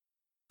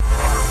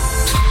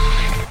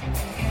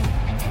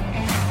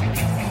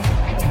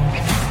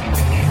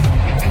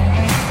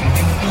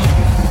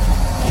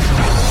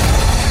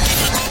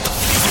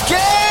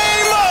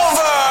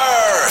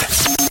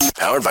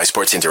Powered by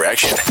Sports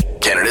Interaction,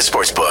 Canada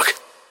Sportsbook.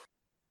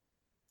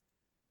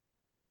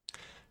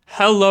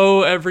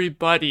 Hello,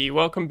 everybody.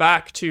 Welcome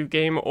back to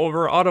Game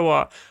Over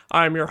Ottawa.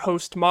 I'm your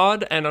host,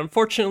 Maud, and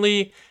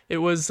unfortunately, it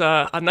was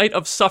a night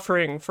of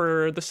suffering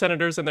for the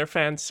Senators and their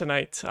fans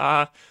tonight.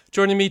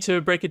 Joining me to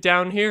break it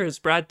down here is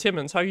Brad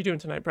Timmons. How are you doing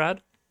tonight,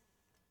 Brad?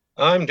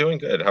 I'm doing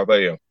good. How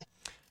about you?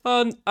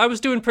 I was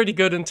doing pretty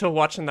good until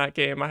watching that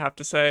game, I have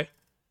to say.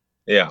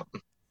 Yeah.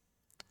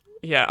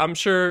 Yeah, I'm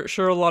sure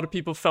a lot of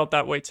people felt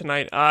that way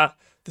tonight. The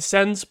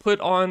Sens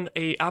put on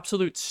a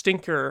absolute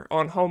stinker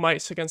on home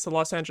ice against the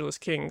Los Angeles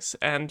Kings,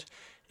 and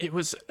it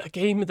was a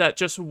game that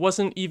just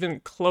wasn't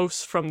even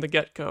close from the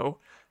get-go.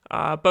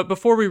 But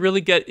before we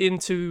really get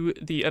into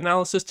the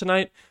analysis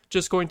tonight,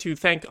 just going to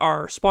thank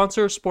our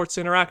sponsor, Sports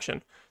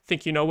Interaction.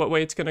 Think you know what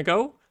way it's going to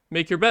go?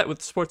 Make your bet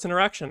with Sports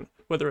Interaction.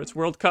 Whether it's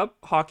World Cup,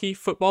 hockey,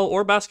 football,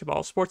 or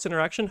basketball, Sports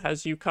Interaction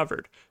has you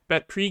covered.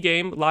 Bet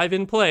pre-game, live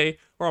in play,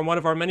 or on one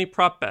of our many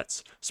prop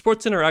bets.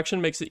 Sports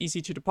Interaction makes it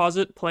easy to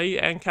deposit, play,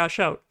 and cash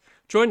out.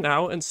 Join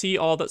now and see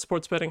all that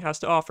sports betting has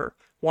to offer.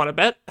 Want to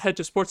bet? Head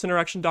to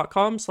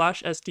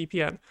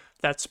sportsinteraction.com/SDPN.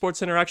 That's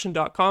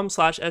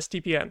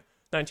sportsinteraction.com/SDPN.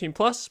 19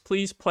 plus,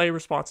 please play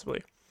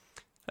responsibly.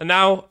 And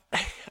now,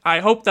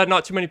 I hope that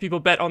not too many people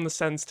bet on the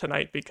Sens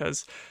tonight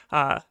because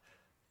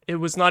it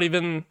was not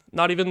even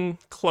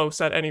close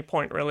at any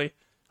point, really.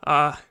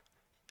 How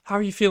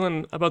are you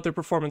feeling about their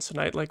performance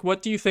tonight? Like,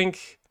 what do you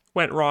think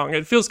went wrong?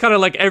 It feels kind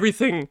of like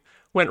everything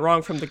went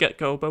wrong from the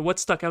get-go, but what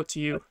stuck out to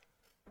you?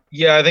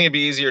 Yeah, I think it'd be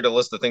easier to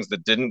list the things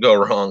that didn't go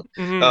wrong.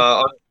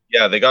 Mm-hmm.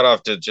 Yeah, they got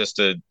off to just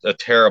a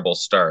terrible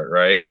start,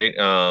 right?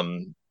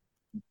 2-0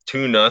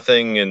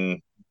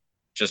 in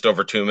just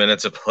over 2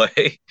 minutes of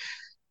play.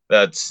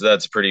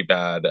 That's pretty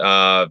bad.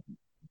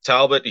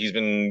 Talbot, he's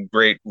been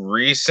great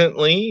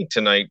recently.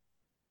 Tonight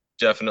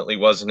definitely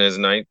wasn't his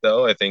night,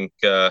 though. I think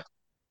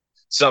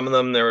some of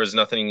them there was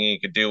nothing he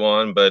could do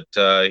on, but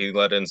he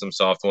let in some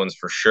soft ones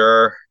for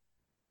sure.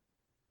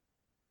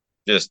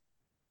 Just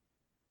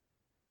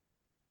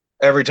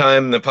every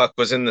time the puck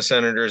was in the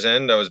Senators'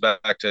 end, I was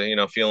back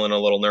to, feeling a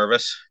little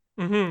nervous.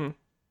 Mm-hmm.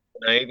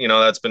 Tonight,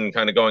 that's been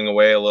kind of going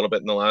away a little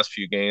bit in the last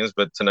few games,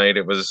 but tonight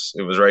it was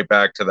right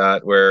back to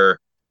that where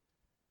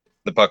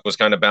the puck was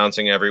kind of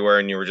bouncing everywhere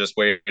and you were just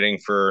waiting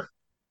for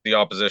the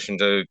opposition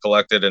to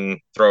collect it and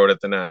throw it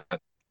at the net.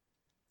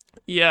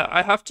 Yeah,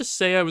 I have to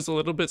say I was a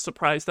little bit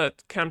surprised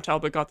that Cam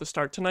Talbot got the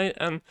start tonight,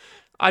 and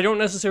I don't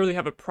necessarily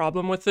have a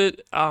problem with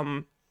it,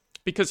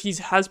 because he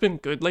has been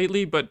good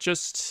lately, but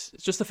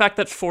just the fact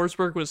that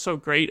Forsberg was so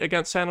great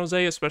against San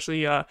Jose,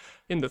 especially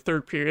in the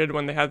third period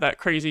when they had that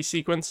crazy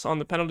sequence on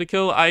the penalty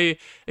kill, I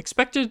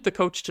expected the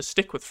coach to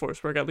stick with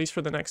Forsberg, at least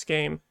for the next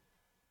game.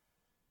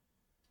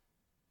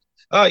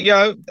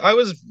 Yeah, I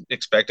was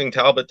expecting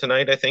Talbot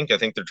tonight. I think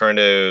they're trying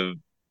to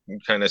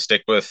kind of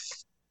stick with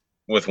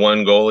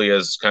one goalie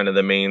as kind of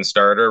the main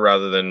starter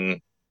rather than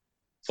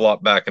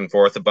flop back and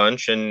forth a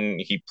bunch. And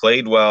he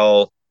played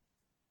well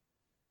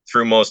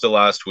through most of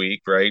last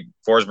week, right?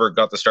 Forsberg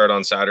got the start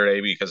on Saturday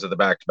because of the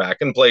back-to-back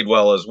and played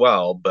well as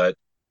well. But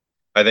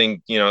I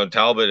think,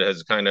 Talbot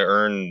has kind of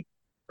earned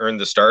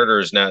the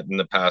starter's net in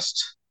the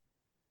past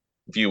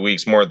few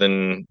weeks more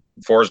than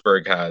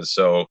Forsberg has.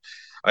 So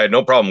I had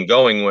no problem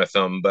going with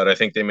them, but I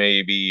think they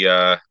maybe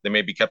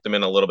kept him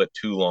in a little bit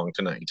too long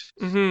tonight.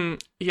 Mm-hmm.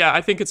 Yeah,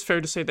 I think it's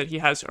fair to say that he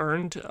has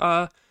earned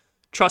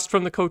trust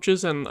from the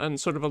coaches and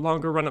sort of a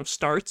longer run of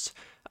starts.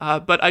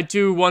 But I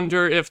do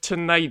wonder if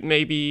tonight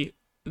maybe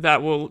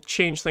that will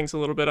change things a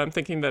little bit. I'm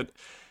thinking that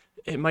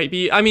it might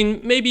be. I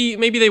mean, maybe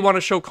they want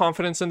to show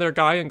confidence in their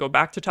guy and go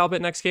back to Talbot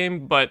next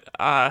game. But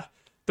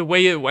the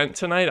way it went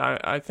tonight,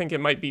 I think it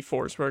might be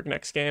Forsberg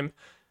next game.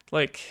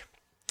 Like,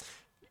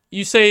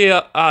 you say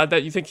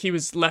that you think he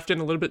was left in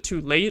a little bit too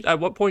late.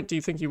 At what point do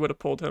you think you would have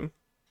pulled him?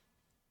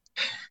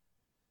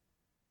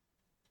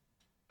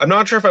 I'm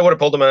not sure if I would have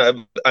pulled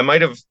him. I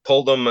might have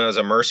pulled him as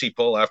a mercy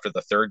pull after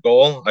the third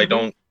goal.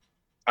 Mm-hmm.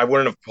 I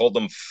wouldn't have pulled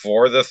him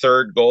for the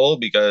third goal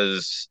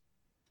because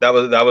that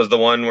was the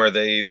one where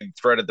they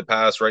threaded the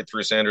pass right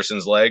through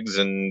Sanderson's legs,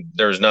 and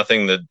there's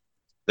nothing that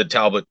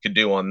Talbot could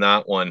do on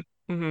that one.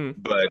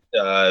 Mm-hmm. But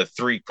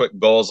three quick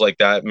goals like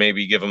that,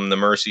 maybe give him the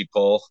mercy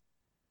pull.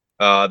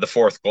 The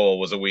fourth goal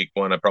was a weak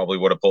one. I probably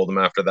would have pulled him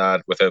after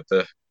that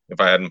if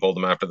I hadn't pulled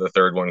him after the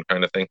third one,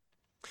 kind of thing.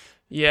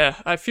 Yeah,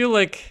 I feel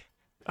like,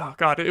 oh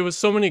god, it was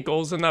so many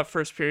goals in that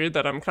first period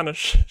that I'm kind of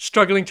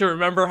struggling to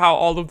remember how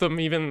all of them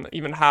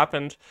even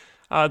happened.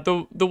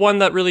 The one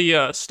that really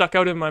stuck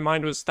out in my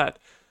mind was that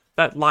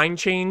line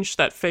change,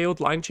 that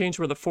failed line change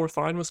where the fourth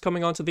line was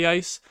coming onto the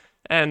ice,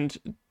 and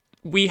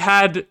we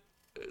had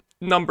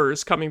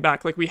numbers coming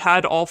back. Like, we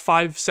had all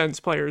five Sens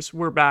players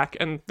were back,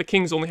 and the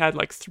Kings only had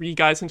like three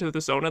guys into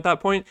the zone at that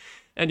point,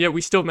 and yet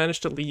we still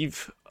managed to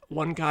leave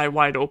one guy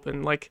wide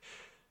open. Like,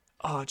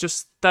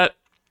 just that.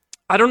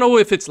 I don't know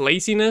if it's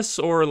laziness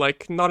or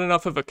like not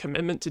enough of a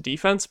commitment to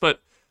defense,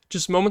 but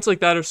just moments like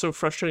that are so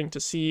frustrating to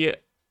see,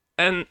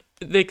 and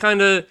they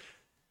kind of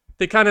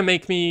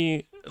make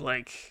me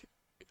like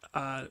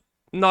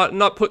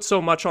not put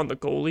so much on the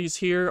goalies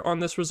here on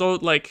this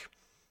result. Like,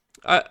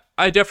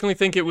 I definitely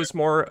think it was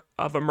more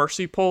of a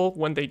mercy pull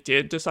when they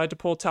did decide to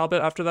pull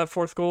Talbot after that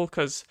fourth goal,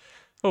 because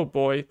oh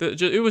boy,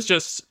 it was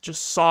just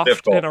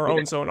soft in Difficult. our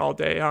own zone all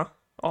day, huh?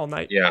 All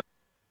night. Yeah,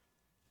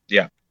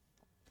 yeah,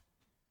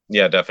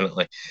 yeah,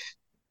 definitely.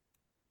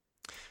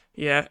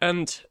 Yeah,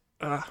 and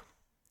it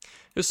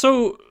was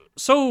so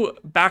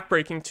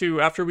backbreaking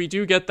too. After we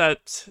do get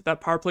that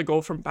power play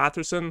goal from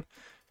Batherson,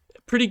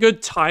 pretty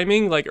good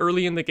timing, like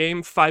early in the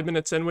game, 5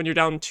 minutes in when you're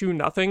down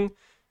 2-0.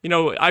 You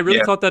know, I really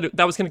Yeah. thought that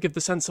that was going to give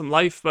the Sens some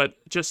life, but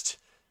just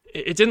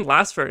it didn't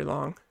last very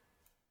long.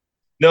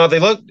 No, they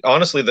look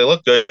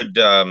good.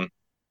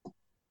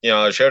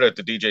 Shout out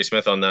to DJ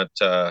Smith on that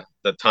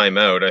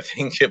timeout. I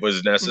think it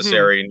was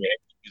Hmm. necessary. And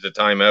use a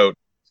timeout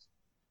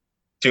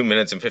 2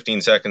 minutes and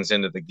 15 seconds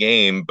into the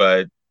game,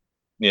 but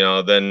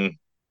then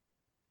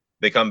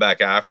they come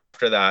back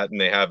after that and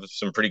they have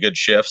some pretty good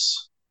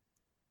shifts,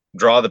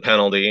 draw the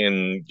penalty,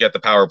 and get the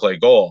power play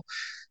goal.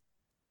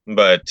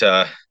 But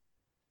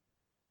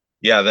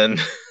yeah, then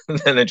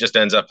then it just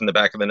ends up in the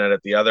back of the net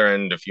at the other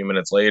end a few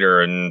minutes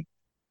later, and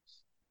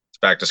it's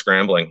back to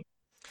scrambling.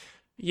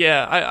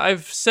 Yeah,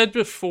 I've said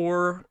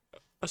before,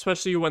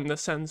 especially when the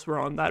Sens were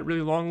on that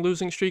really long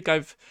losing streak,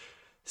 I've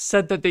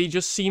said that they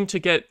just seem to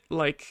get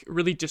like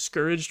really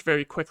discouraged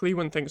very quickly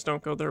when things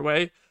don't go their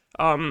way.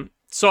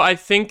 So I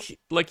think,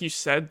 like you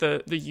said,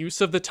 the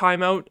use of the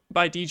timeout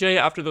by DJ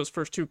after those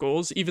first two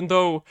goals, even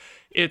though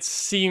it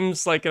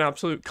seems like an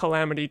absolute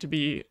calamity to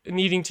be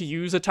needing to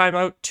use a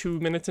timeout 2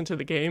 minutes into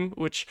the game,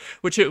 which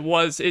it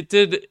was, it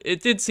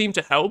did seem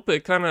to help.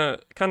 It kind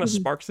of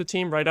sparked the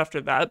team right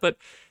after that, but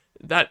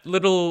that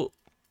little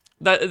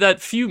that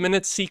few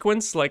minutes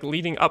sequence, like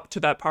leading up to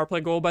that power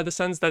play goal by the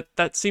Sens,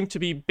 that seemed to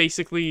be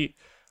basically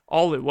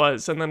all it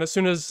was. And then as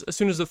soon as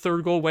the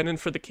third goal went in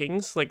for the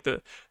Kings, like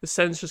the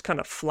Sens just kind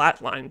of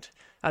flatlined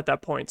at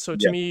that point. So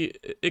to Yeah, me,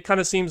 it kind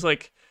of seems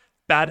like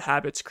bad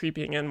habits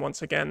creeping in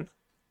once again.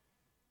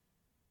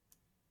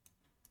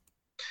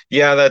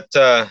 yeah,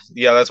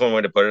 that's one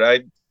way to put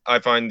it. I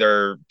find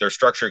their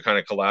structure kind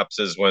of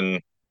collapses when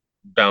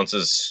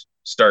bounces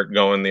start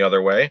going the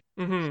other way.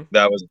 Mm-hmm.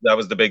 That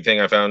was the big thing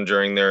I found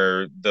during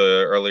the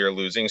earlier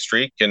losing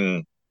streak,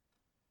 and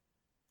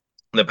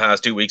the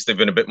past 2 weeks they've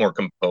been a bit more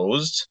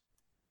composed.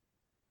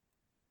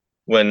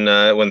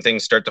 When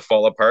things start to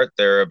fall apart,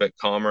 they're a bit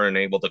calmer and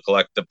able to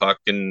collect the puck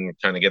and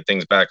kind of get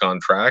things back on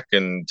track.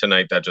 And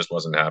tonight that just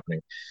wasn't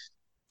happening.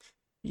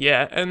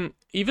 Yeah, and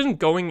even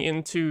going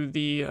into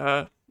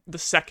the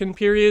second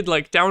period,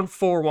 like down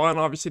 4-1,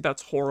 obviously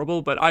that's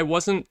horrible, but I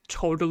wasn't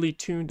totally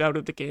tuned out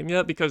of the game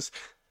yet because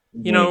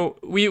Mm-hmm.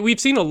 we've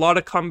seen a lot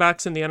of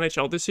comebacks in the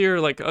NHL this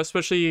year. Like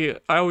especially,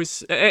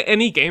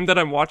 any game that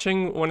I'm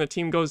watching when a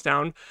team goes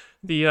down,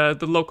 the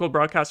local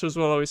broadcasters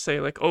will always say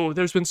like, "Oh,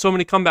 there's been so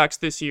many comebacks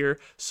this year,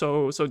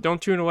 so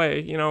don't tune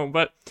away."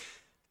 But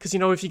because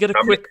if you get a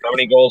How many quick, how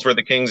many goals were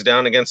the Kings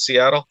down against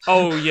Seattle?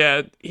 oh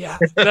yeah, yeah,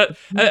 that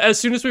as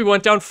soon as we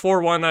went down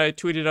 4-1, I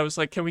tweeted, I was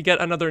like, "Can we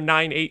get another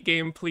 9-8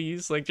 game,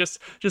 please? Like just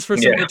for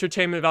some Yeah,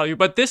 entertainment value."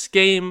 But this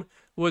game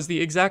was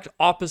the exact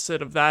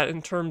opposite of that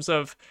in terms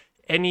of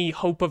any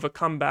hope of a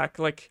comeback.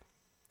 Like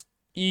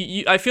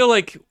I feel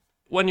like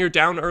when you're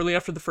down early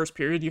after the first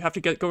period, you have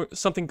to get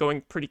something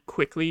going pretty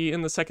quickly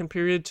in the second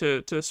period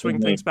to swing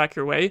things mm-hmm. back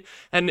your way.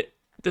 And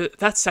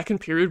that second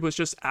period was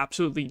just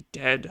absolutely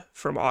dead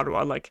from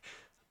Ottawa. Like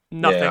Yeah.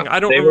 nothing. I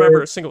don't They remember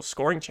were a single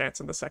scoring chance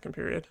in the second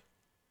period.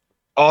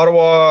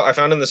 Ottawa. I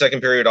found in the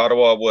second period,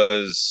 Ottawa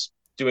was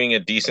doing a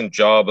decent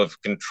job of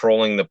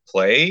controlling the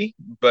play,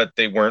 but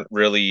they weren't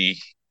really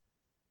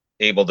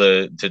able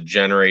to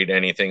generate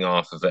anything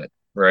off of it.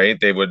 Right?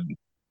 They would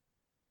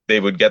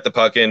get the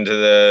puck into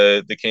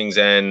the Kings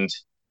end.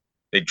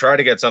 They'd try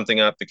to get something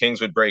up. The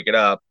Kings would break it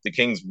up. The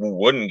Kings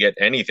wouldn't get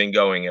anything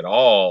going at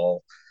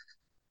all,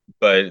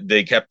 but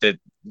they kept it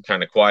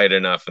kind of quiet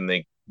enough, and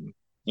they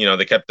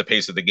kept the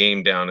pace of the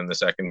game down in the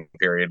second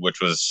period,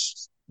 which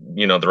was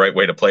the right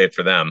way to play it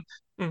for them.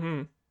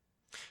 Hmm.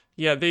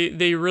 Yeah,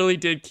 they really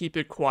did keep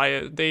it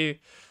quiet. They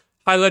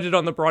highlighted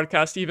on the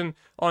broadcast, even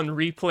on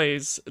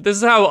replays. This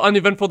is how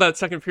uneventful that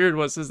second period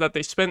was, is that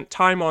they spent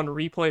time on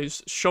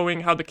replays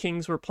showing how the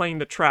Kings were playing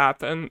the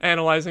trap and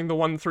analyzing the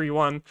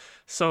 1-3-1.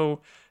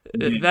 So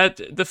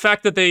that the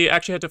fact that they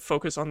actually had to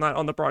focus on that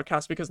on the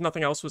broadcast because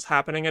nothing else was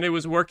happening and it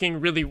was working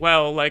really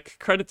well, like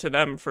credit to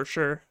them for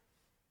sure.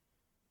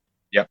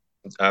 Yep,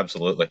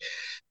 absolutely.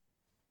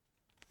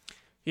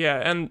 Yeah,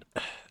 and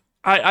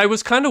I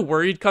was kind of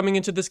worried coming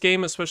into this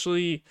game,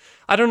 especially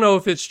I don't know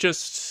if it's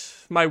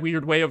just my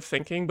weird way of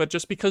thinking, but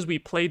just because we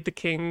played the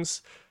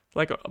Kings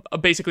like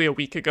basically a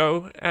week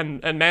ago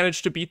and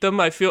managed to beat them,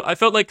 I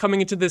felt like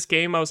coming into this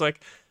game I was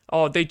like,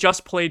 "Oh, they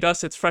just played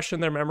us. It's fresh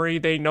in their memory.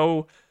 They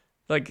know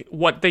like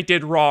what they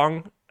did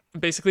wrong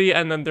basically,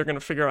 and then they're going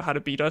to figure out how to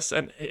beat us."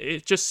 And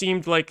it just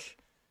seemed like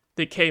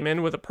they came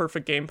in with a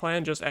perfect game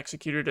plan, just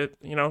executed it,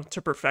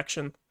 to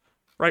perfection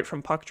right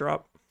from puck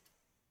drop.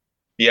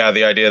 Yeah,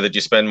 the idea that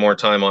you spend more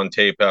time on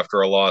tape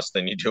after a loss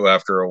than you do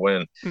after a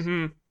win.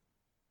 Mhm.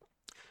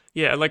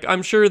 Yeah, like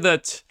I'm sure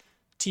that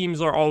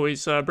teams are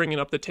always bringing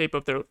up the tape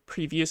of their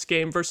previous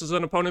game versus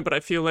an opponent, but I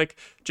feel like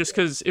just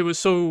because it was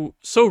so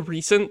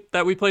recent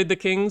that we played the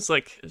Kings,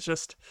 like it's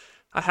just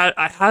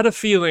I had a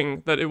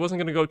feeling that it wasn't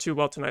going to go too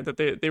well tonight. That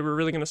they were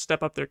really going to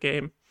step up their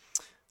game.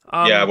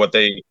 Yeah, what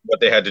they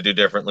had to do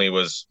differently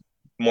was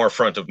more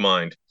front of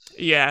mind.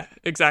 Yeah,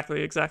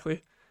 exactly.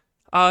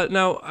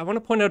 Now I want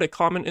to point out a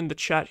comment in the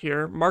chat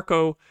here.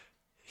 Marco,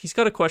 he's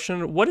got a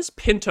question. What is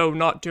Pinto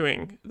not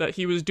doing that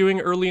he was doing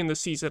early in the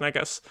season, I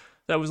guess,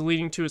 that was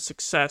leading to his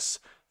success?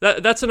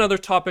 That's another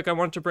topic I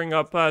wanted to bring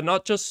up,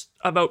 not just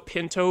about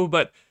Pinto,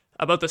 but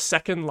about the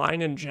second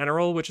line in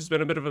general, which has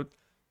been a bit of a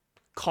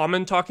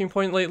common talking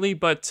point lately.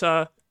 But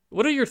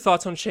what are your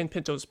thoughts on Shane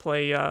Pinto's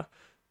play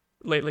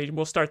lately?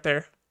 We'll start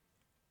there.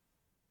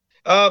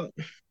 Um,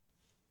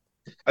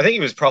 I think he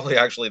was probably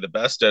actually the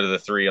best out of the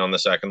three on the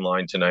second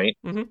line tonight.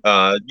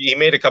 Mm-hmm. He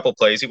made a couple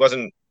plays. He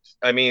wasn't.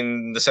 I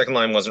mean, the second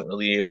line wasn't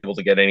really able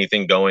to get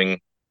anything going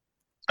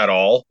at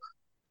all.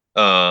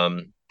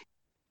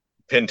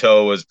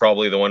 Pinto was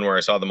probably the one where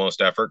I saw the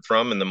most effort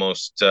from and the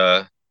most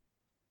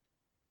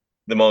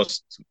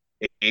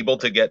able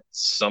to get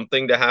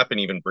something to happen,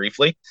 even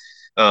briefly.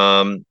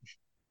 In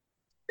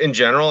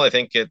general, I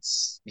think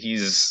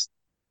he's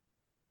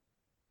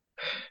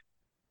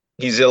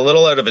a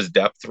little out of his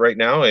depth right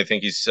now. I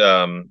think he's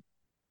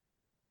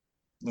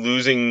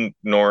losing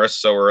Norris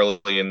so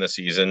early in the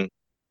season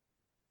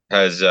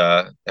has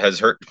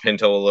hurt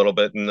Pinto a little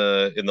bit in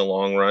the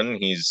long run.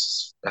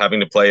 He's having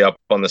to play up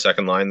on the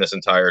second line this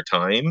entire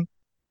time.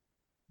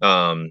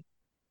 I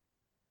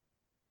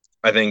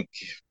think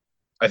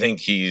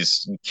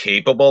he's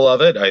capable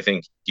of it. I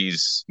think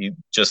he's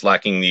just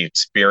lacking the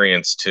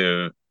experience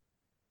to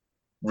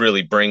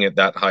really bring it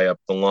that high up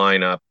the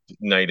lineup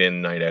night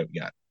in, night out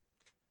yet.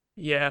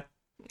 Yeah,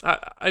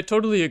 I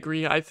totally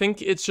agree. I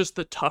think it's just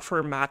the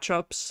tougher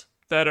matchups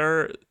that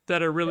are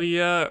really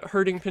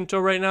hurting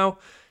Pinto right now.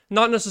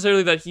 Not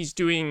necessarily that he's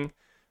doing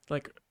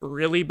like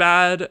really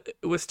bad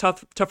with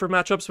tougher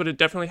matchups, but it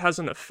definitely has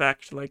an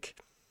effect. Like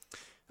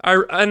I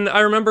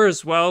remember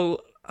as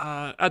well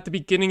at the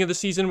beginning of the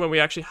season when we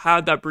actually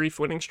had that brief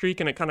winning streak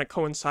and it kind of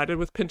coincided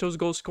with Pinto's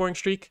goal scoring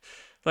streak.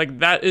 Like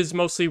that is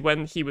mostly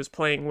when he was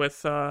playing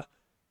with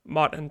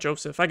Motte and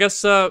Joseph. I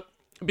guess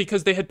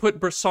because they had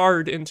put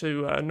Brassard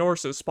into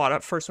Norris's spot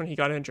at first when he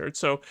got injured.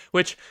 So,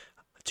 which,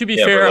 to be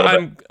fair,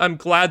 I'm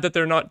glad that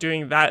they're not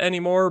doing that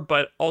anymore.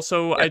 But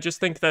also, I just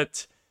think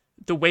that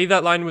the way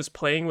that line was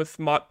playing with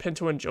Motte,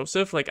 Pinto, and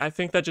Joseph, like I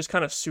think that just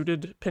kind of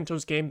suited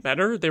Pinto's game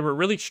better. They were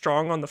really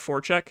strong on the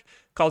forecheck,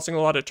 causing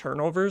a lot of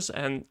turnovers,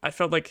 and I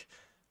felt like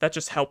that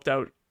just helped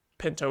out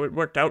Pinto. It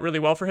worked out really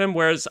well for him.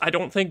 Whereas I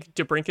don't think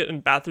DeBrincat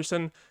and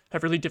Batherson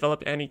have really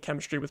developed any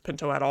chemistry with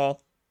Pinto at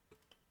all.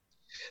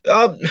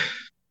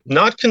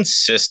 Not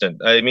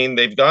consistent. I mean,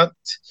 they've got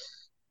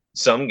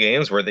some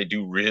games where they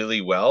do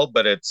really well,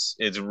 but it's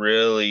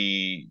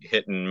really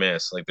hit and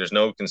miss. Like there's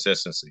no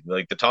consistency.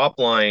 Like the top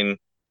line,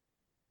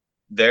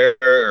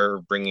 they're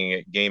bringing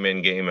it game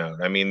in, game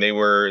out. I mean, they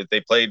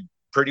played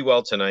pretty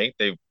well tonight.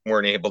 They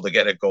weren't able to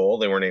get a goal.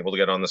 They weren't able to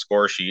get on the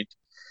score sheet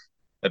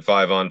at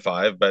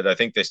 5-on-5, but I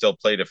think they still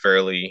played a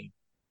fairly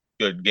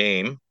good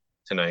game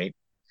tonight.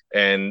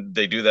 And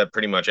they do that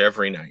pretty much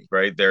every night,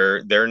 right?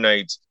 Their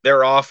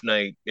off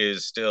night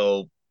is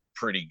still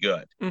pretty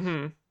good.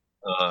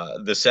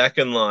 Mm-hmm. The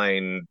second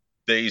line,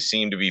 they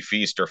seem to be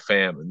feast or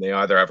famine. They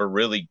either have a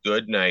really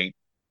good night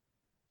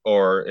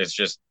or it's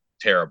just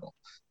terrible.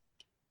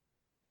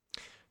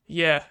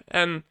 Yeah,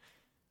 and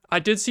I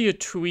did see a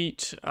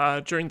tweet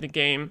during the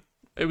game.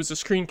 It was a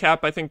screen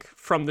cap, I think,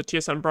 from the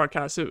TSN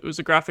broadcast. It was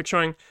a graphic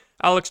showing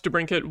Alex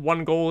DeBrincat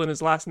 1 goal in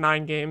his last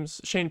 9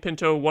 games, Shane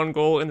Pinto 1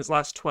 goal in his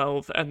last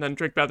 12, and then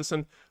Drake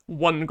Batherson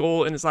 1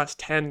 goal in his last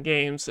 10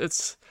 games.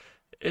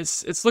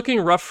 It's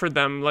looking rough for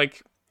them.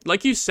 Like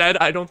you said,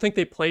 I don't think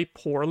they play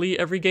poorly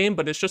every game,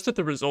 but it's just that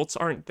the results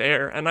aren't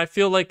there. And I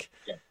feel like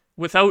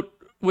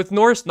with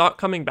Norris not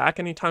coming back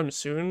anytime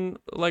soon,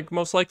 like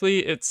most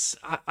likely,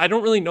 I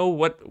don't really know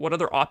what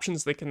other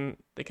options they can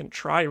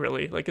try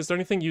really. Like, is there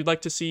anything you'd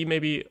like to see?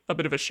 Maybe a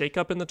bit of a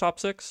shakeup in the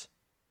top 6.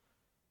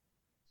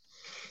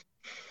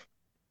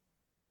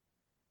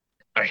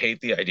 I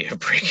hate the idea of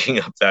breaking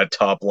up that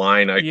top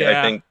line.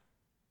 I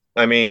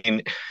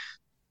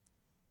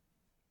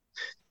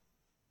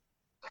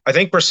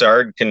think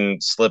Brassard can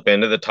slip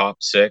into the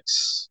top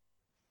 6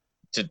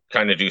 to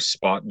kind of do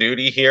spot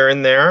duty here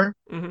and there.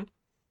 Mm-hmm.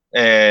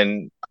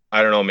 And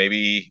I don't know,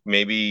 maybe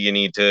you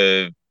need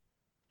to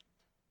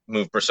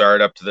move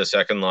Brassard up to the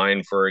second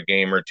line for a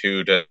game or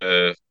two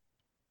to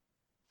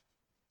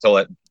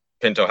let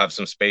Pinto have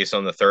some space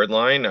on the third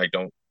line. I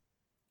don't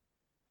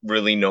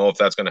really know if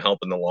that's going to help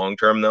in the long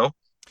term, though.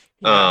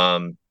 Yeah.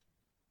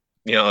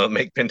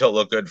 Make Pinto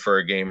look good for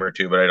a game or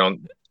two, but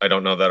I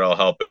don't know that it'll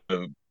help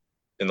in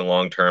the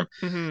long term.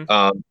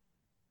 Mm-hmm.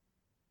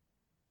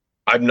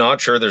 I'm not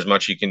sure there's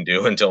much you can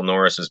do until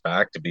Norris is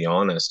back, to be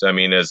honest. I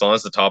mean, as long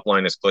as the top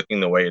line is clicking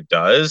the way it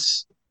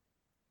does,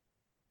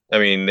 I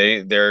mean,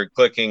 they're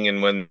clicking,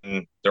 and when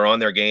they're on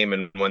their game,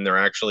 and when they're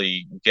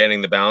actually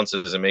getting the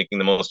bounces and making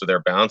the most of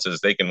their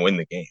bounces, they can win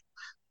the game.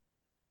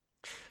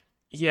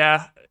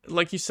 Yeah,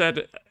 like you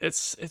said,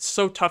 it's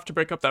so tough to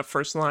break up that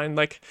first line.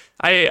 Like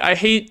I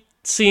hate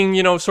seeing,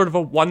 sort of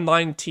a one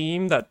line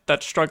team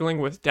that's struggling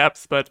with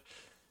depth, but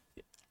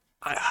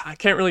I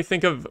can't really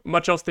think of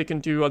much else they can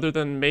do other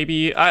than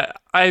maybe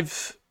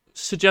I've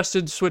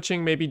suggested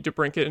switching maybe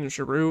DeBrincat and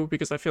Giroux,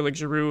 because I feel like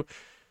Giroux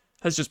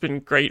has just been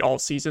great all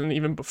season,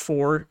 even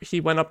before he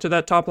went up to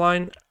that top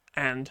line.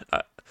 And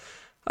but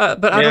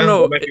I don't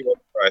know.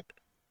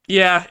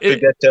 Yeah,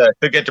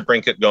 could get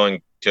DeBrincat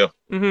going too.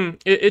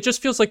 It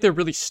just feels like they're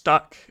really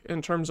stuck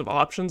in terms of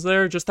options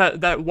there. Just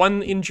that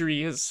one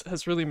injury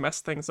has really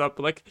messed things up.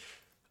 Like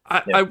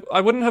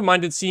I wouldn't have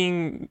minded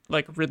seeing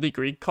like Ridley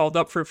Greig called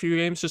up for a few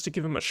games just to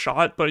give him a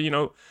shot, but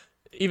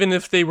even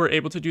if they were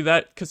able to do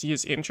that because he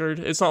is injured,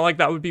 it's not like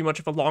that would be much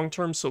of a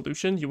long-term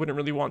solution. You wouldn't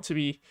really want to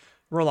be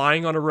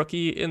relying on a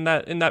rookie in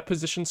that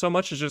position so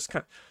much. It's just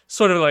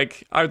sort of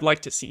like I would like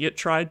to see it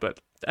tried,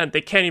 and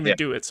they can't even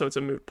do it, so it's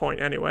a moot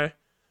point anyway.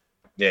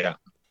 Yeah.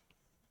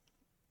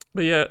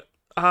 But yeah,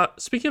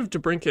 speaking of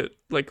DeBrincat,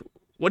 like,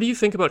 what do you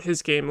think about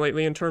his game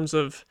lately in terms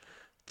of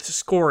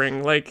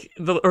scoring, like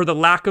the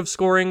lack of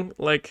scoring?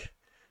 Like,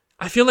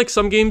 I feel like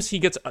some games he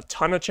gets a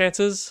ton of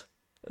chances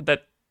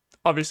that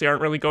obviously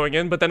aren't really going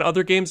in, but then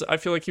other games I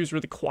feel like he was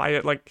really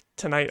quiet. Like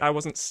tonight, I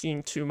wasn't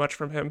seeing too much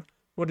from him.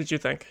 What did you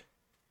think?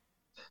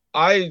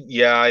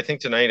 I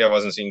think tonight I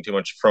wasn't seeing too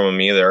much from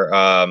him either.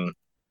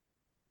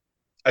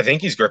 I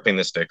think he's gripping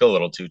the stick a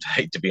little too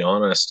tight, to be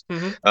honest.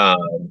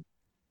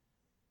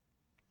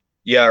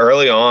 Yeah,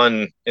 early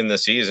on in the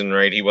season,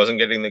 right, he wasn't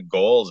getting the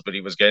goals, but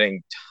he was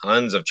getting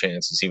tons of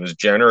chances. He was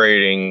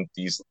generating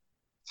these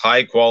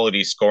high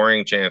quality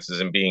scoring chances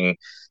and being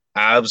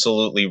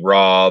absolutely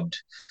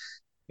robbed.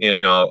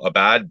 A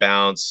bad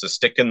bounce, a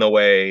stick in the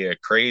way, a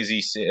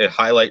crazy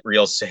highlight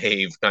reel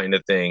save kind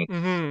of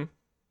thing.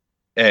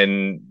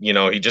 And,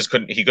 he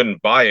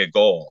couldn't buy a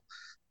goal.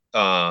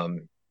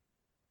 Tonight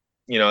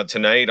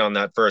on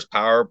that first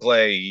power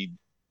play, he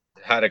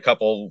had a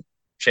couple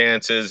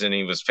chances and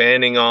he was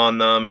fanning on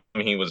them.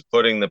 He was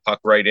putting the puck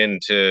right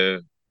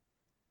into,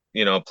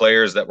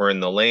 players that were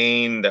in the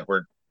lane that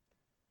were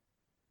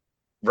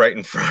right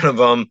in front of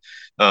him.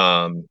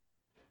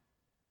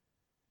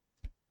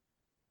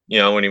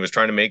 When he was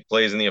trying to make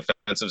plays in the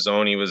offensive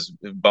zone, he was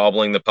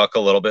bobbling the puck a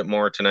little bit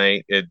more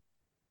tonight.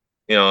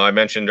 I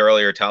mentioned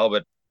earlier,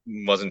 Talbot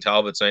wasn't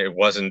Talbot's night. It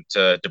wasn't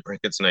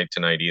DeBrincat's night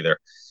tonight either.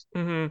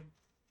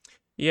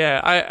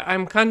 Yeah,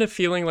 I'm kind of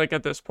feeling like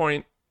at this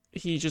point,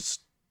 he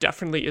just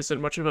definitely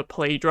isn't much of a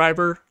play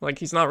driver. Like,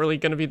 he's not really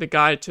going to be the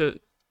guy to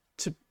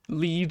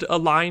lead a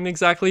line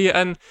exactly.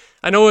 And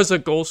I know as a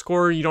goal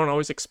scorer, you don't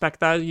always expect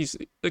that. He's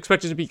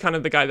expected to be kind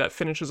of the guy that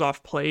finishes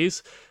off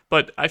plays.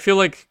 But I feel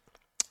like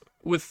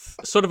with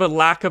sort of a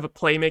lack of a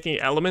playmaking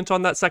element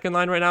on that second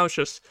line right now, it's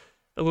just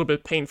a little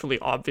bit painfully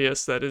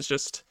obvious that it's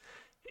just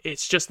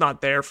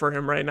not there for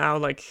him right now.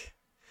 Like,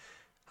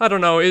 I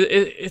don't know.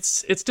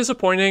 It's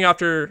disappointing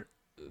after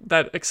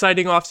that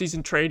exciting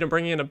offseason trade and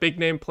bringing in a big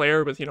name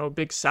player with, a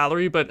big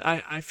salary. But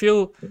I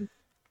feel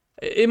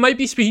it might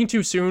be speaking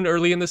too soon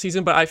early in the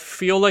season, but I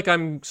feel like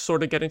I'm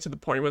sort of getting to the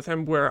point with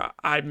him where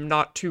I'm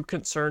not too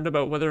concerned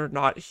about whether or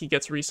not he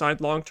gets re-signed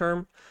long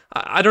term.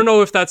 I don't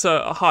know if that's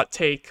a hot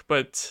take,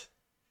 but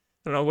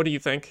I don't know. What do you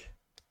think?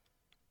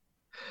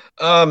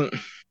 I'd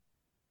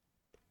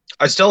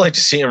still like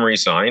to see him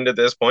re-signed at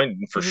this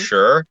point for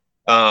sure.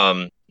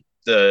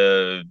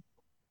 The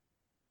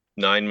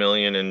 $9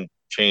 million and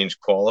change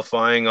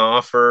qualifying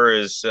offer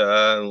is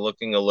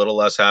looking a little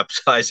less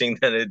appetizing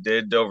than it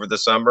did over the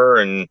summer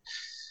and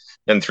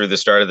through the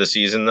start of the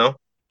season, though.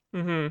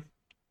 Is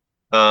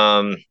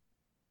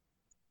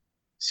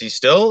he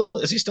still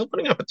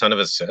putting up a ton of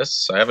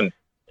assists? I haven't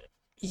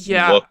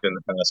looked in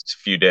the past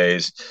few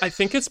days. I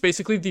think it's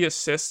basically the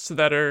assists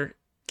that are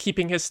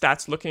keeping his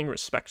stats looking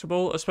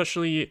respectable,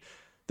 especially.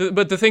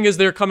 But the thing is,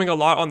 they're coming a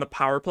lot on the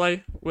power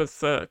play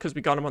with because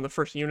we got him on the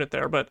first unit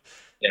there. But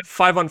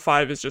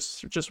 5-on-5 is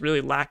just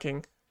really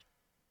lacking.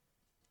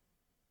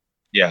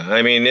 Yeah,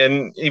 I mean,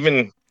 and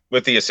even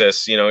with the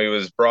assists, he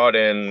was brought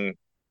in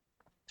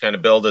kind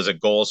of billed as a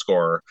goal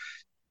scorer,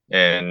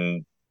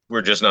 and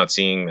we're just not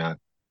seeing that.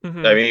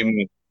 I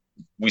mean,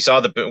 we saw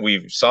the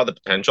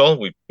potential.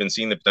 We've been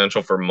seeing the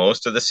potential for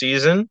most of the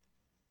season,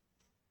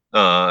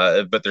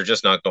 but they're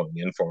just not going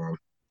in for him.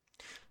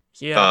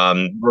 Yeah.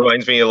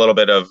 Reminds me a little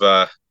bit of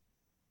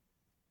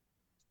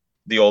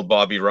the old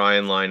Bobby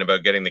Ryan line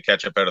about getting the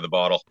ketchup out of the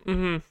bottle.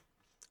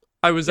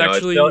 I was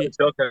actually... It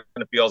still kind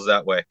of feels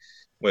that way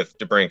with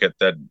DeBrincat,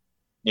 that,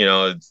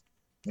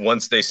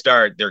 once they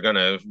start, they're going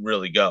to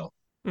really go.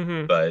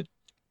 But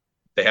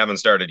they haven't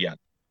started yet.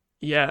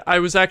 Yeah, I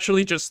was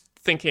actually just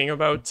thinking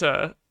about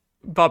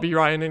Bobby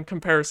Ryan in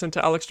comparison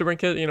to Alex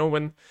DeBrincat.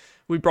 When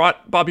we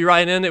brought Bobby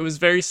Ryan in, it was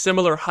very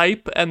similar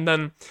hype, and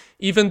then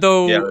even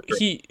though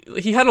he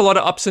had a lot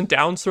of ups and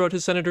downs throughout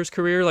his Senators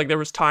career, like there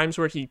was times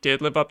where he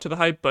did live up to the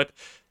hype, but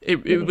he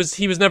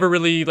was never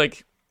really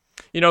like,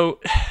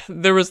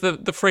 there was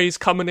the phrase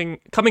coming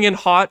in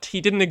hot.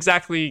 He didn't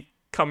exactly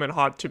come in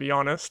hot, to be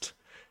honest.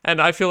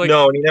 And I feel like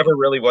No, and he never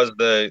really was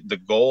the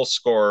goal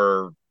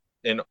scorer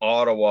in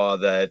Ottawa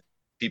that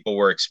people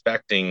were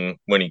expecting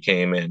when he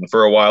came in.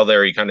 For a while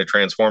there, he kind of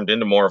transformed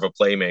into more of a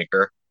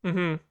playmaker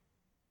hmm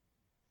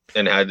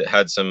and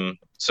had some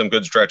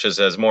good stretches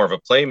as more of a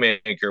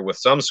playmaker with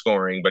some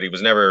scoring, but he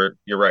was never,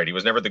 you're right, he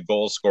was never the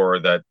goal scorer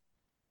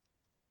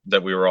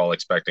that we were all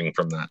expecting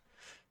from that.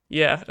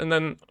 yeah, and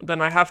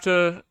then I have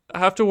to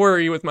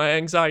worry with my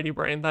anxiety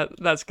brain that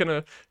that's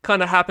gonna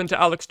kind of happen to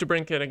Alex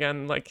DeBrincat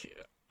again, like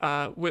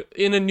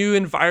in a new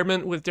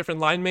environment with different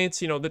line mates.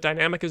 The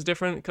dynamic is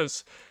different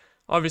because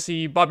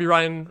obviously Bobby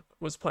Ryan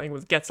was playing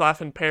with Getzlaff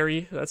and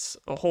Perry. That's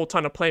a whole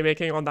ton of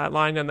playmaking on that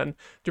line, and then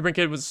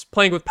DeBrincat was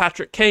playing with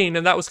Patrick Kane,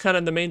 and that was kind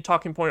of the main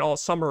talking point all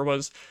summer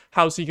was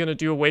how's he gonna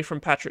do away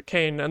from Patrick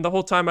Kane. And the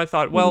whole time I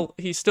thought, well,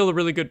 he's still a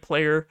really good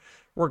player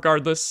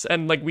regardless,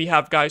 and like we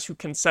have guys who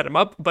can set him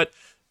up, but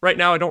right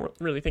now I don't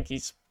really think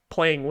he's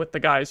playing with the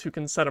guys who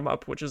can set him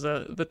up, which is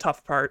the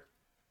tough part.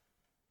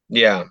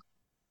 Yeah.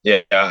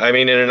 Yeah. I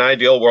mean, in an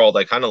ideal world,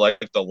 I kind of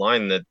like the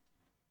line that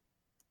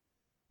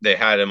they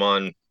had him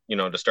on,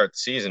 to start the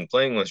season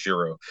playing with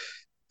Giroux.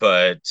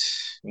 But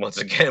once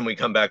again, we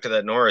come back to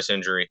that Norris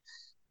injury.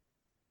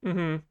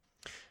 hmm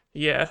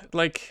Yeah,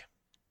 like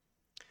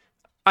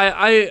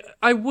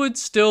I would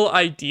still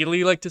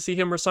ideally like to see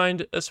him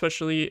resigned,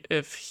 especially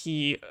if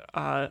he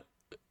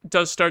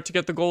does start to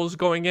get the goals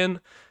going in.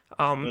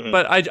 Mhm.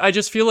 But I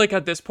just feel like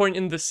at this point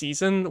in the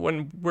season,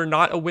 when we're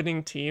not a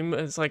winning team,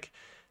 it's like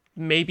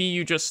maybe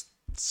you just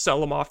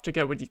sell him off to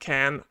get what you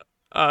can.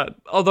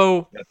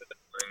 Although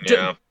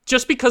Yeah.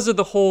 just because of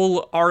the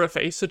whole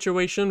RFA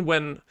situation,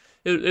 when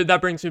that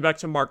brings me back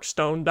to Mark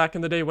Stone back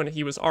in the day when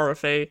he was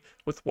RFA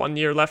with 1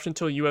 year left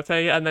until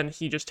UFA, and then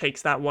he just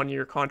takes that 1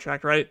 year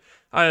contract, right?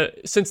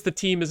 Since the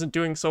team isn't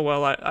doing so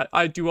well,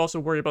 I do also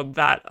worry about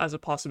that as a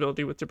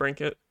possibility with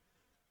DeBrincat.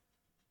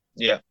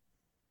 Yeah.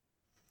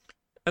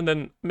 And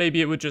then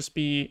maybe it would just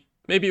be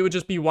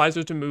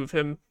wiser to move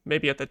him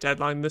maybe at the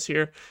deadline this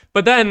year.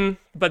 But then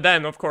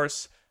of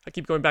course I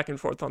keep going back and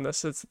forth on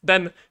this. It's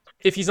then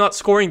if he's not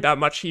scoring that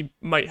much, he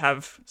might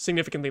have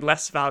significantly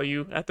less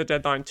value at the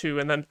deadline too.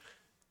 And then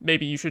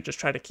maybe you should just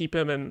try to keep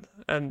him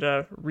and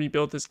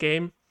rebuild his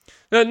game.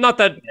 Not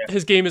that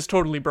his game is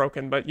totally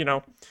broken, but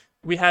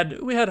we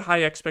had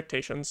high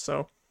expectations,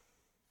 so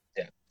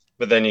Yeah.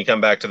 But then you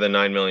come back to the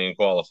 9 million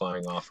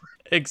qualifying offer.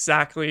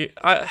 exactly.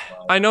 I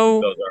Keep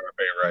know. those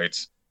RFA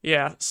rights.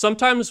 Yeah,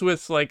 sometimes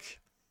with like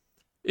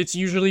it's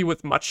usually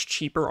with much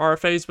cheaper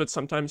RFAs, but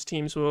sometimes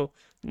teams will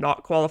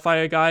not qualify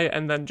a guy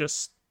and then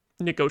just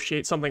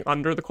negotiate something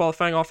under the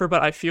qualifying offer.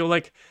 But I feel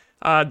like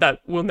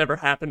that will never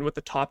happen with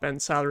the top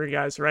end salary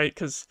guys, right?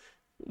 Because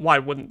why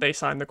wouldn't they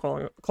sign the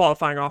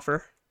qualifying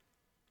offer?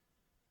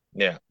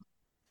 Yeah.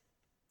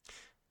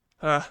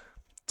 Uh,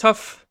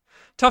 tough,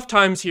 tough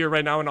times here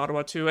right now in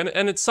Ottawa too, and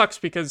it sucks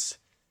because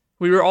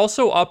we were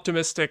also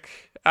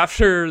optimistic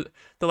after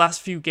the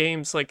last few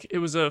games. Like it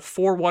was a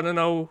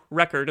 4-1-0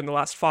 record in the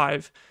last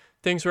five.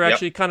 Things were Yep.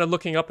 actually kind of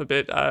looking up a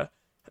bit.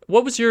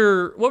 What was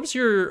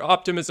your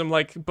optimism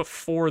like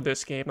before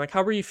this game? Like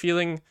how were you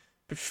feeling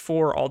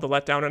before all the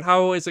letdown, and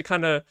how is it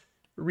kind of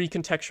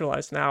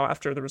recontextualized now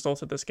after the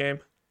result of this game?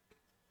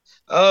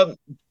 Um,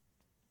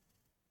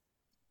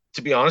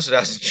 to be honest, it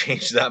hasn't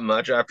changed that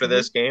much after hmm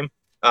this game.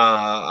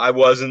 I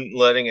wasn't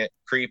letting it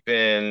creep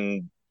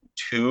in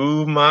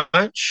too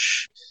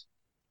much.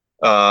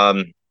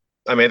 Um,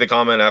 I made the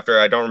comment after,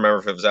 I don't remember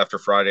if it was after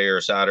Friday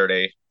or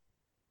Saturday,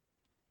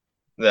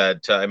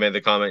 that I made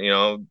the comment,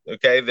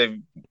 okay,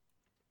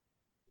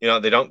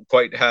 they don't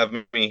quite have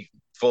me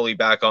fully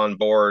back on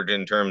board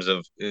in terms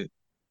of,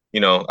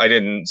 I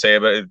didn't say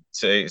it, but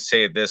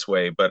say it this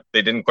way, but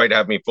they didn't quite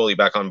have me fully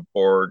back on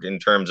board in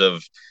terms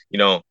of,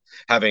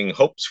 having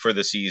hopes for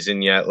the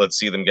season yet. Let's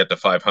see them get to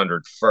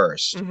 500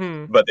 first.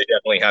 hmm But they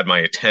definitely had my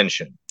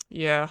attention.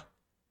 Yeah,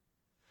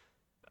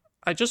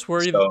 I just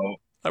worry. So,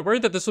 I worry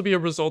that this will be a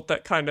result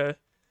that kind of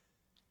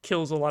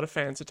kills a lot of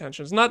fans'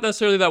 attention. It's not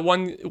necessarily that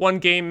one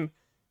game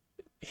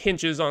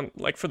hinges on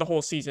like for the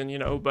whole season,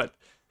 but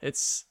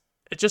it's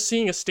just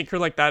seeing a stinker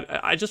like that.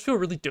 I just feel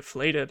really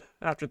deflated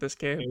after this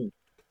game.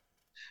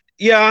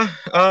 yeah,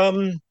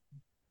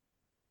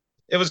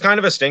 it was kind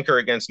of a stinker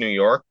against New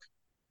York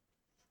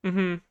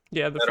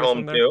Yeah, the at first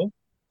one home there. too.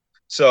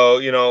 So,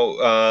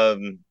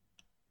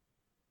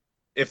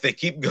 if they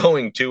keep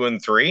going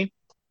 2-3,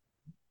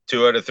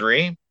 2 out of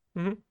 3,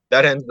 hmm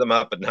that ends them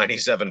up at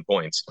 97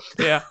 points.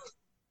 Yeah.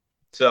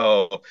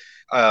 So,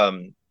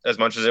 as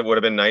much as it would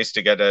have been nice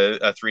to get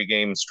a 3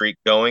 game streak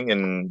going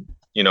and,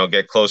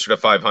 get closer to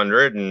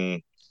 500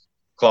 and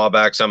claw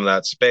back some of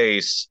that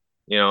space,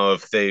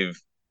 if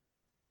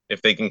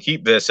they can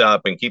keep this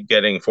up and keep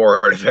getting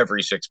 4 out of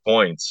every 6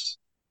 points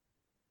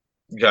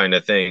kind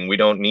of thing, we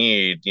don't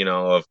need,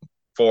 a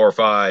 4 or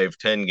 5,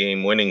 10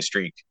 game winning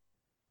streak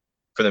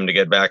for them to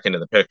get back into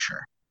the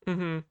picture.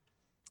 hmm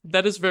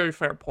That is a very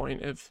fair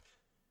point. If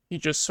you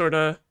just sort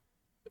of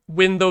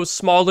win those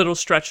small little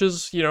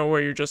stretches,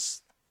 where you're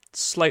just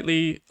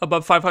slightly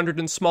above 500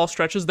 in small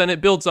stretches, then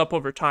it builds up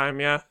over time.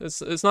 Yeah,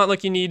 it's not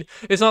like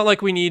it's not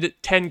like we need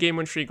 10 game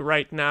win streak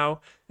right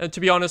now. And to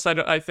be honest,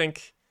 I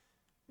think,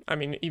 I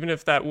mean, even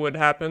if that would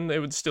happen, it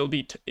would still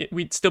be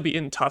we'd still be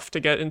in tough to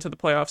get into the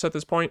playoffs at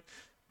this point.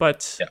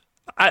 But Yeah.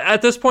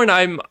 at this point,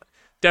 I'm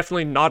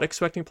definitely not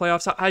expecting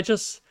playoffs. I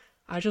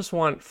just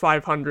want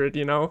 500.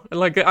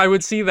 Like I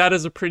would see that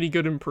as a pretty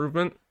good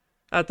improvement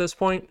at this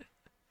point.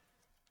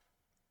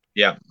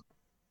 Yeah.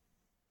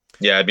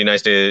 Yeah, it'd be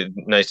nice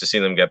to see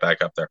them get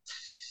back up there.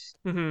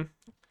 hmm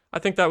I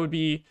think that would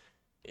be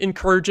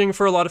encouraging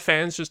for a lot of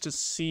fans just to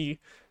see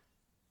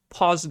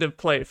positive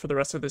play for the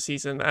rest of the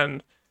season.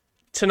 And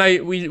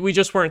tonight we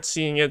just weren't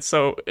seeing it,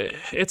 so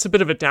it's a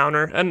bit of a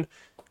downer. And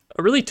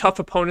a really tough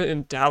opponent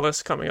in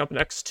Dallas coming up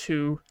next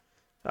too.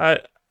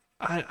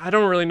 I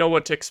don't really know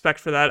what to expect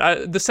for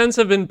that. The Sens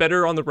have been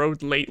better on the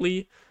road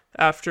lately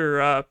after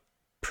a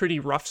pretty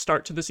rough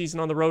start to the season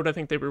on the road. I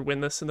think they were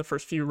winless in the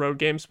first few road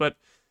games, but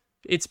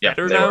it's Yeah,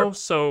 better they now, were.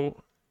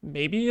 so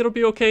maybe it'll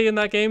be okay in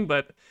that game,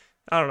 but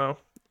I don't know.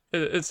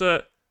 It's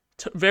a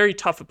very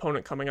tough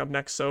opponent coming up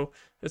next, so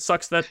it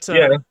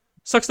Yeah.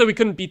 sucks that we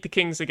couldn't beat the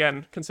Kings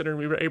again, considering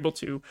we were able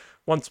to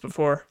once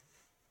before.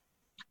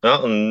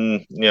 Well,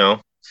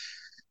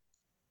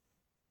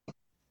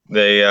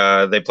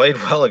 they played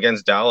well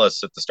against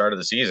Dallas at the start of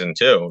the season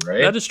too,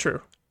 right? That is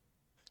true.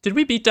 Did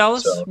we beat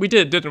Dallas? So We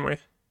did, didn't we?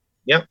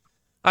 yeah,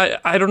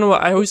 I don't know.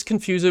 I always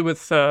confuse it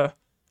with I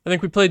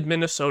think we played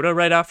Minnesota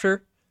right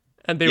after,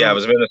 and they yeah, it were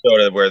was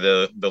Minnesota where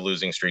the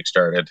losing streak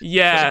started.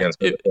 Was yeah. against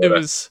It Minnesota.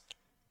 was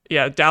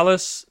yeah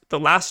Dallas the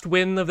last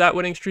win of that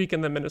winning streak,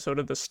 and then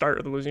Minnesota the start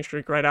of the losing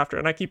streak right after.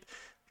 And I keep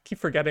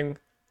forgetting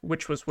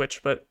which was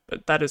which, but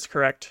that is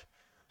correct.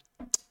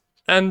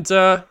 And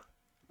there's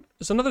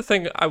another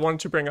thing I wanted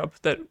to bring up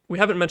that we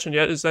haven't mentioned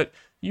yet is that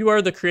you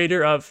are the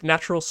creator of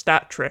Natural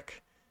Stat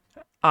Trick.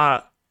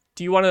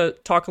 Do you want to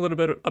talk a little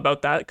bit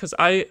about that? Because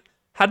I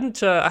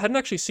hadn't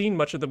actually seen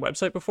much of the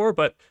website before,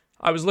 but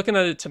I was looking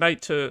at it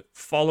tonight to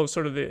follow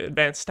sort of the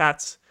advanced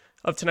stats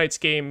of tonight's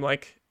game,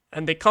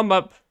 and they come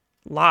up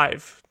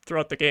live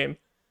throughout the game.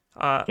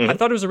 I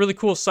thought it was a really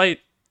cool site,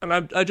 and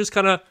I just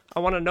kind of I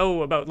want to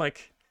know about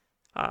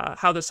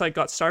how the site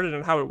got started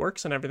and how it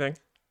works and everything.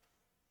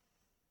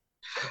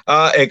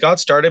 It got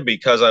started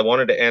because I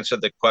wanted to answer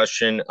the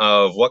question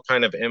of what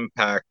kind of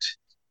impact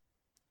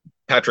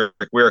Patrick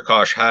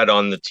Wierkosh had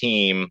on the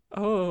team,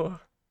 Oh,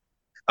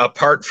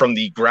 apart from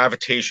the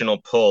gravitational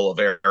pull of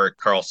Erik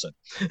Karlsson.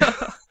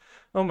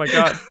 oh my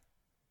God.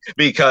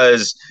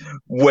 Because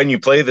when you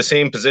play the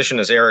same position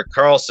as Erik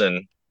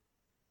Karlsson,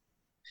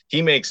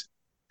 he makes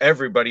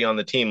everybody on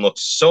the team look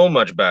so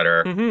much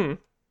better hmm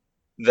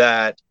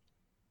that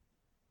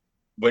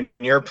when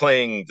you're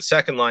playing the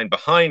second line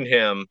behind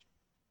him,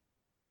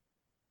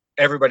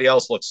 everybody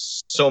else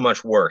looks so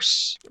much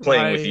worse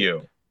playing with Right.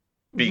 you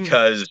hmm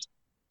because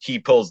he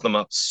pulls them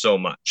up so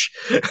much.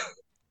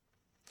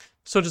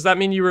 So does that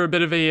mean you were a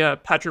bit of a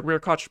Patrick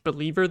Wierkoch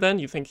believer then?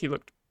 You think he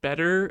looked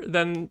better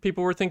than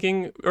people were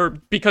thinking, or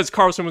because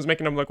Carlson was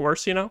making him look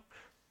worse?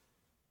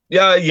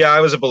 Yeah, I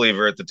was a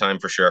believer at the time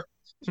for sure.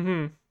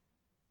 hmm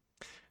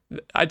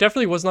I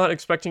definitely was not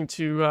expecting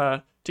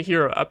to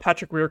hear a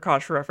Patrick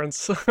Wierkoch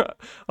reference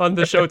on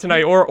the show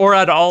tonight, or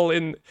at all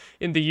in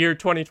the year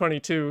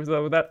 2022.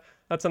 So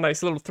that's a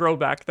nice little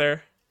throwback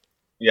there.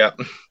 Yeah.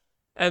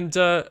 And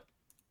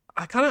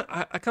I kind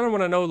of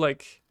want to know,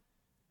 like,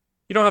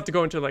 you don't have to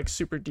go into like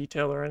super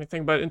detail or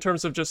anything, but in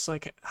terms of just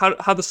like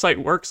how the site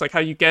works, like how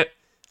you get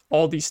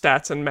all these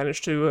stats and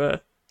manage to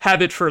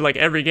have it for like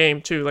every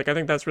game too. Like I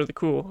think that's really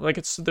cool.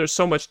 Like there's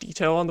so much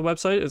detail on the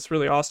website. It's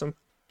really awesome.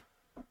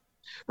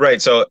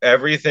 Right. So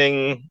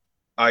everything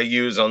I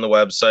use on the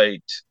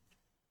website,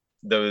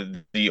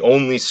 the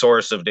only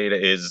source of data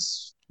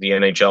is the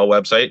NHL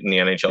website and the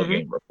NHL hmm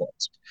game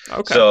reports.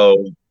 Okay.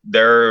 So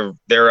they're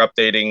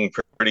updating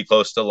pretty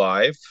close to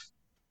live.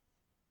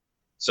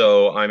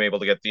 So I'm able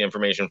to get the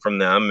information from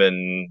them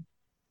and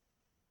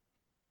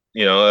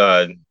you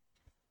know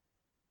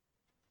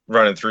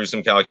running through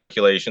some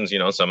calculations.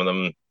 Some of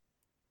them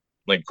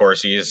like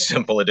Corsi's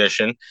simple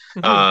addition.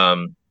 hmm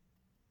Um,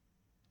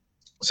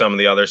 some of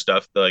the other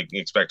stuff like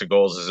expected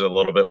goals is a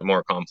little bit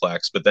more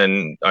complex, but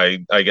then I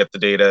get the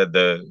data,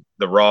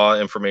 the raw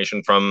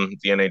information from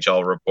the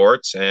NHL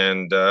reports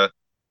and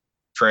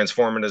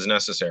transform it as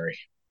necessary.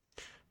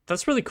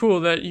 That's really cool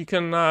that you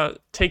can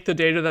take the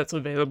data that's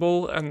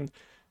available and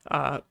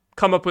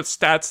come up with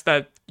stats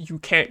that you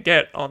can't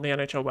get on the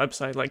NHL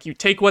website. Like you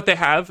take what they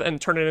have and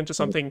turn it into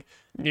something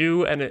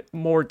new and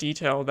more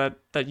detail that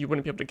you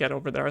wouldn't be able to get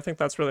over there. I think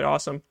that's really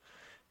awesome.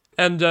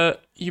 And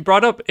you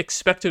brought up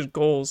expected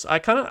goals. I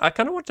kind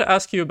of want to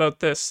ask you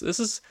about this. This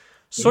is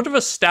sort of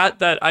a stat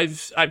that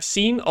I've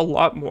seen a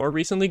lot more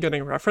recently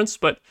getting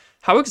referenced, but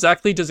how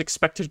exactly does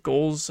expected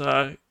goals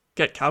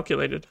get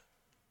calculated?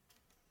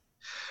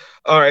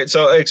 All right,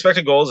 so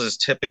expected goals is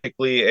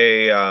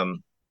typically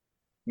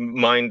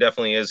mine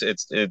definitely is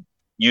it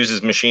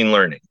uses machine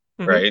learning,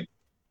 hmm right?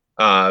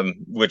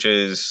 Which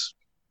is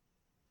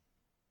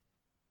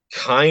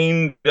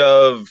kind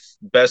of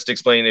best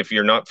explained if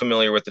you're not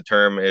familiar with the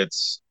term.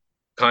 It's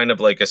kind of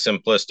like a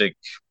simplistic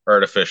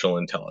artificial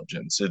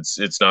intelligence.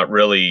 It's not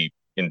really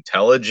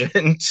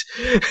intelligent,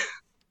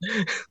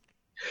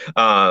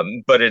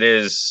 but it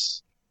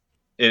is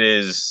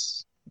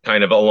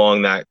kind of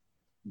along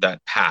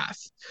that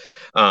path.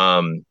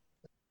 Um,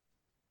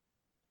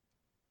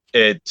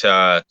 it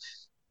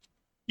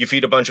You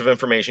feed a bunch of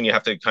information. You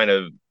have to kind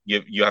of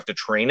you have to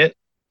train it.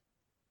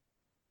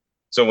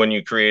 So when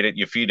you create it,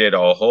 you feed it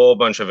a whole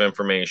bunch of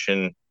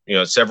information.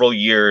 Several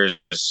years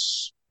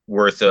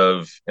worth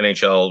of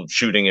NHL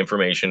shooting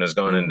information has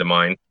gone into Mm.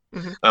 mine.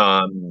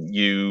 Hmm.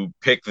 You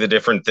pick the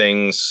different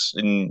things,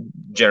 and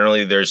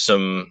generally there's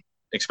some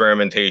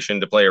experimentation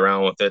to play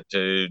around with it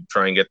to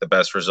try and get the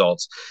best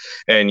results.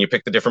 And you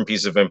pick the different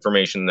pieces of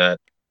information that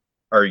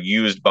are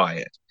used by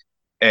it.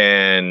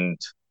 And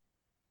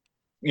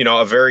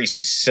a very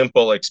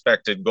simple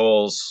expected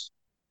goals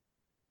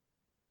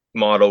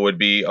model would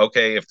be,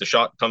 okay, if the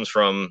shot comes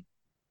from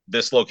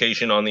this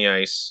location on the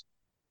ice,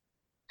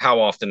 how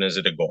often is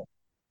it a goal?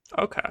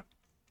 Okay.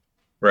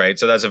 Right.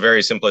 So that's a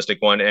very simplistic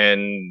one.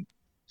 And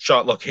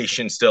shot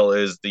location still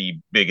is the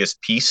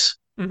biggest piece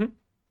Hmm.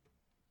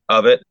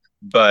 of it,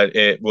 but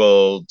it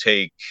will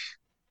take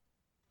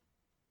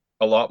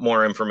a lot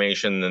more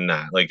information than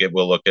that. Like it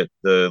will look at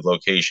the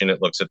location,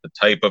 it looks at the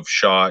type of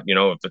shot,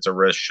 if it's a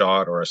wrist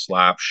shot or a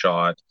slap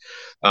shot.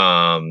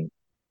 Um,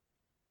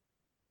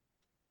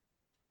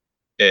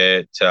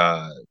 it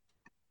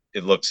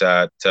looks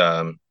at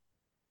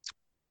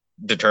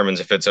determines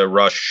if it's a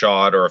rush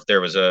shot or if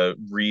there was a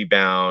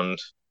rebound.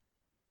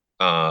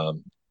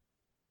 Um,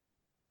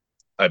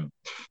 I'm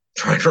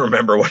trying to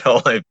remember what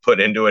all I put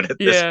into it at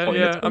this Yeah, point.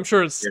 It's yeah. been I'm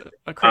sure it's years.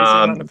 a crazy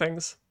amount of Um,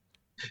 things.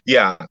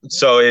 yeah,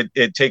 so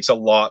it takes a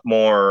lot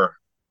more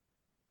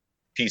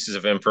pieces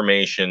of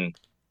information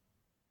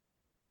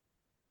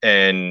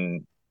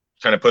and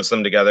kind of puts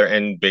them together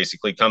and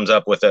basically comes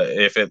up with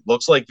if it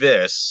looks like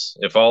this,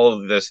 if all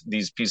of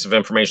these pieces of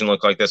information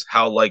look like this,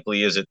 how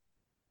likely is it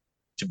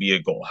to be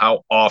a goal?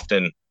 How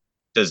often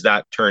does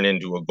that turn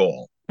into a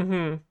goal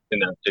Hmm. in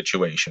that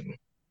situation?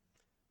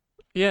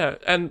 Yeah,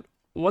 and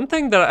one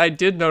thing that I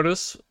did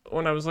notice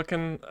when I was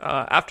looking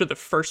after the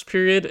first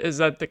period is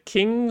that the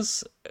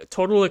Kings'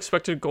 total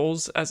expected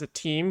goals as a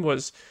team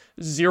was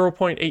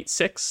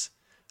 0.86,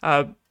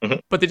 uh,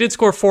 Mhm. but they did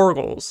score 4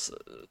 goals.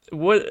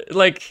 What,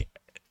 like,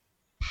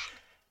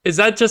 is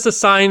that just a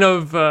sign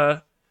of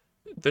the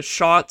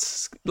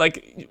shots?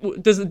 Like,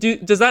 does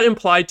that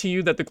imply to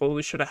you that the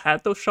goalie should have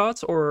had those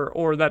shots,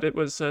 or that it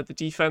was the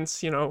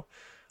defense,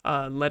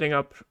 letting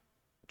up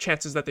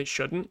chances that they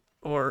shouldn't,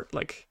 or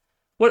like,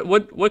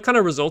 what kind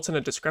of results in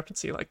a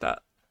discrepancy like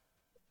that?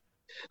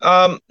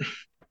 Um,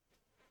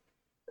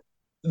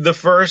 the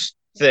first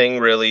thing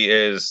really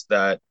is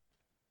that,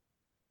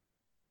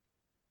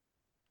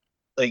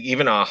 like,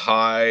 even a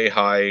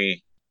high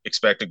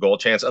expected goal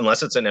chance,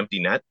 unless it's an empty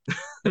net,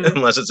 Hmm.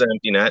 unless it's an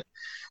empty net,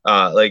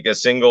 like a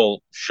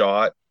single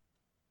shot,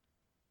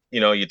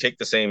 you take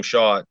the same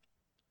shot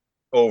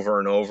over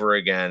and over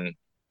again,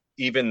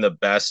 even the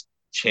best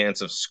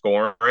chance of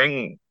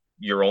scoring,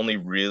 you're only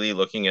really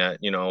looking at,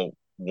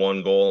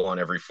 one goal on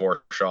every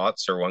 4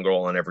 shots or one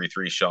goal on every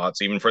 3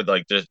 shots, even for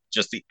like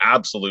just the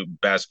absolute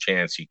best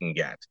chance you can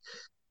get.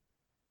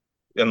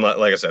 And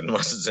like I said,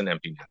 unless it's an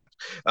empty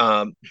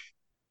net.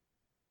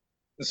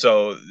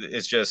 So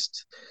it's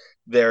just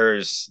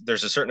there's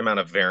a certain amount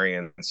of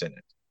variance in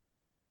it,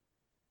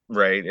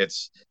 right?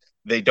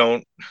 They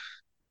don't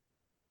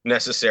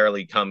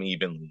necessarily come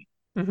evenly,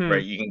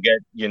 right? Hmm. You can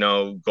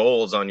get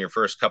goals on your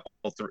first couple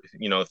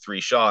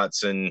 3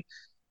 shots, and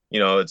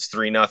it's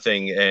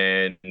 3-0,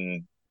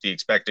 and the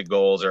expected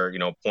goals are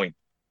 0.4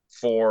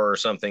 or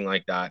something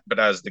like that. But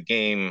as the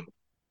game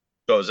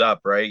goes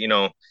up, right,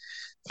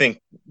 think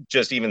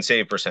just even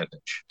save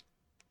percentage,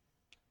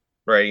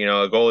 right?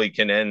 A goalie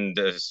can end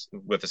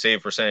with a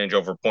save percentage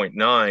over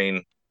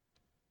 0.9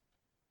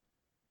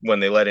 when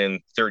they let in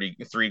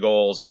 33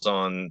 goals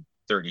on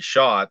 30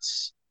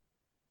 shots.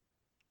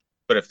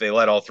 But if they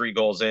let all 3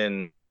 goals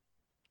in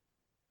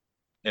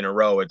a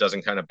row, it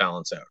doesn't kind of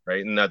balance out,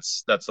 right? And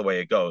that's the way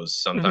it goes.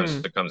 Sometimes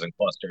Hmm. it comes in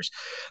clusters.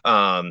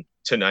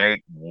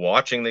 Tonight,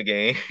 watching the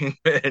game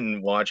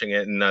and watching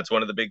it, and that's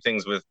one of the big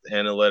things with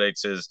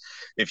analytics is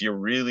if you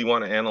really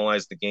want to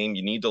analyze the game,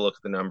 you need to look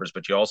at the numbers,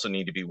 but you also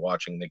need to be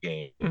watching the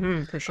game.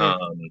 Hmm. For sure.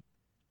 Um,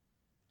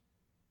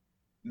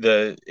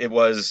 it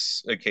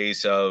was a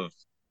case of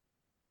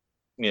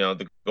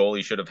the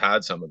goalie should have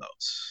had some of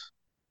those,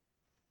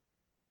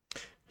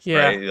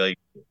 Yeah. right? Like,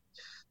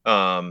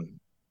 um,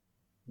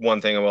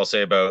 one thing I will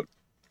say about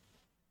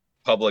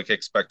public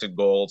expected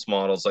goals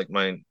models like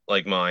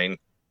mine,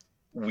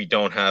 we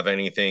don't have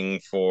anything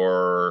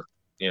for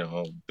the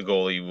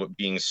goalie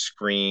being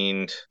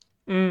screened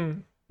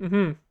Mm.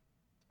 Hmm.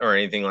 or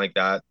anything like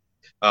that.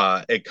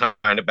 It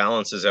kind of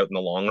balances out in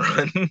the long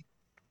run,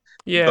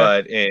 Yeah.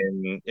 but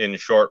in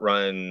short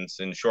runs,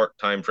 in short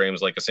time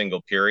frames, like a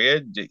single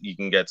period, you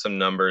can get some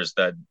numbers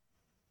that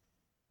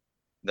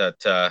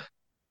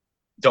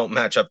don't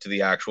match up to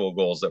the actual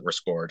goals that were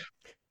scored.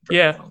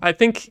 Yeah, well.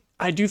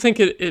 I do think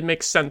it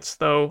makes sense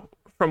though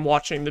from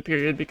watching the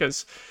period,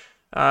 because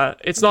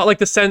it's not like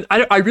the Sens.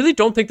 I really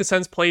don't think the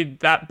Sens played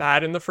that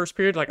bad in the first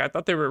period. Like, I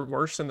thought they were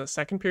worse in the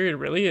second period.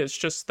 Really, it's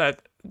just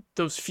that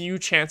those few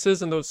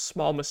chances and those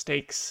small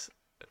mistakes,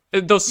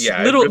 those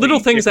little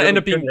things that end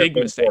up being big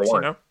mistakes.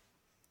 You know,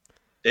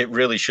 it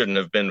really shouldn't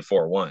have been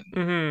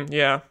 4-1.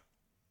 Yeah.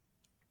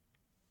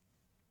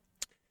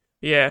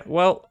 Yeah.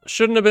 Well,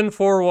 shouldn't have been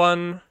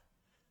 4-1.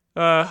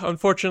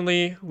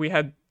 Unfortunately, we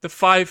had the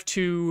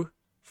 5-2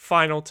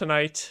 final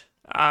tonight.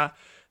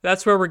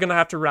 That's where we're going to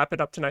have to wrap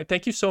it up tonight.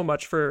 Thank you so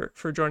much for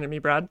joining me,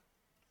 Brad.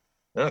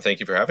 No,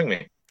 thank you for having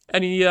me.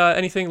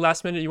 Anything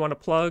last minute you want to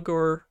plug,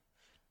 or?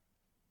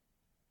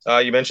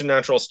 You mentioned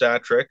Natural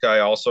Stat Trick. I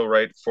also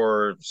write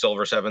for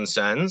Silver Seven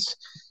Sens.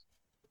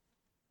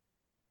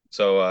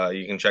 So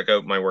you can check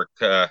out my work,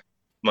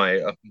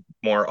 my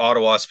more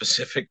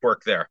Ottawa-specific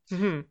work there.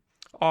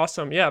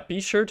 Awesome. Yeah, be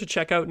sure to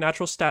check out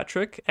Natural Stat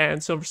Trick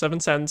and Silver Seven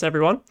Sens,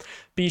 everyone.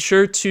 Be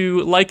sure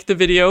to like the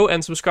video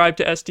and subscribe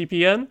to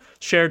SDPN.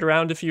 Share it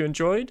around if you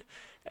enjoyed.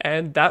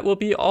 And that will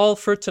be all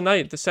for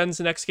tonight. The Sens'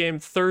 next game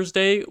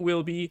Thursday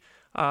will be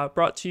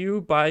brought to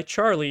you by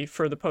Charlie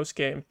for the post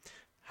game.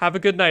 Have a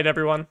good night,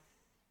 everyone.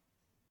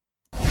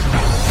 Game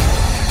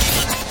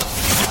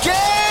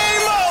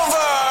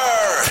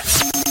over!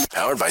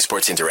 Powered by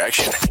Sports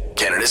Interaction,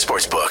 Canada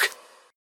Sportsbook.